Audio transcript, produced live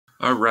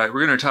All right,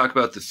 we're going to talk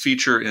about the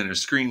feature in a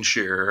screen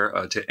share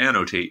to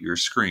annotate your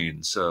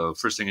screen. So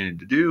first thing I need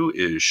to do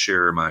is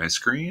share my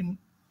screen.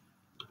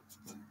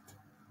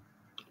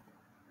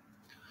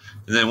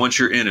 And then once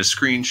you're in a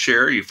screen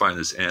share, you find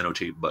this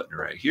annotate button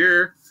right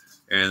here.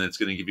 And it's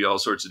going to give you all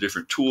sorts of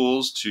different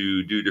tools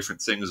to do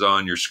different things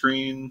on your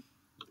screen.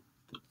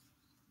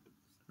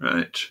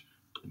 Right,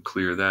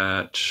 clear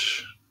that.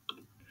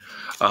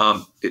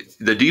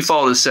 The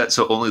default is set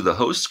so only the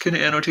host can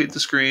annotate the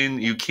screen.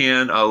 You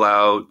can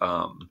allow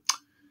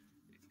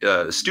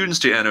students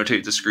to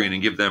annotate the screen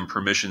and give them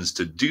permissions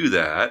to do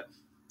that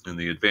in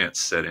the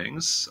advanced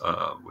settings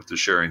with the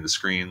sharing the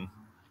screen.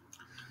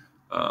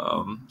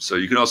 So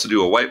you can also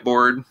do a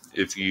whiteboard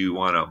if you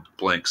want a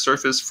blank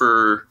surface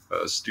for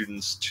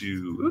students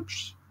to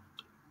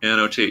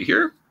annotate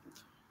here.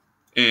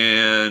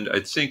 And I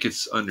think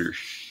it's under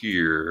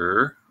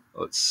here.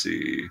 Let's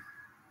see.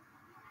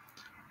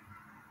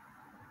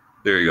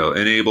 There you go.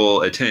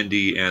 Enable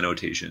attendee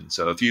annotation.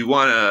 So if you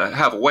want to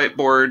have a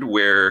whiteboard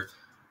where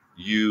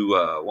you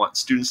want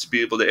students to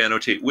be able to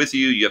annotate with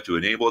you, you have to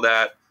enable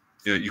that.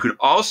 You can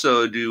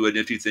also do a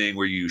nifty thing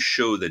where you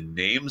show the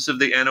names of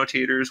the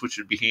annotators, which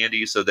would be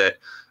handy so that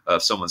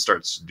if someone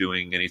starts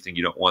doing anything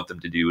you don't want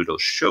them to do, it'll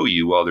show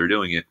you while they're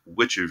doing it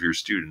which of your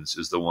students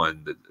is the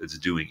one that is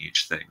doing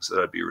each thing. So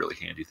that'd be a really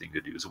handy thing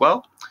to do as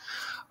well.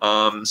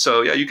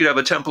 So yeah, you could have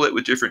a template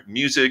with different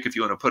music if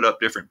you want to put up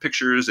different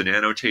pictures and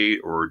annotate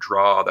or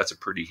draw. That's a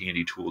pretty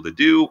handy tool to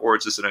do, or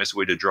it's just a nice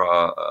way to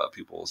draw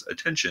people's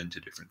attention to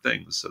different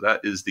things. So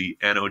that is the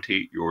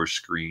Annotate Your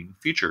Screen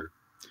feature.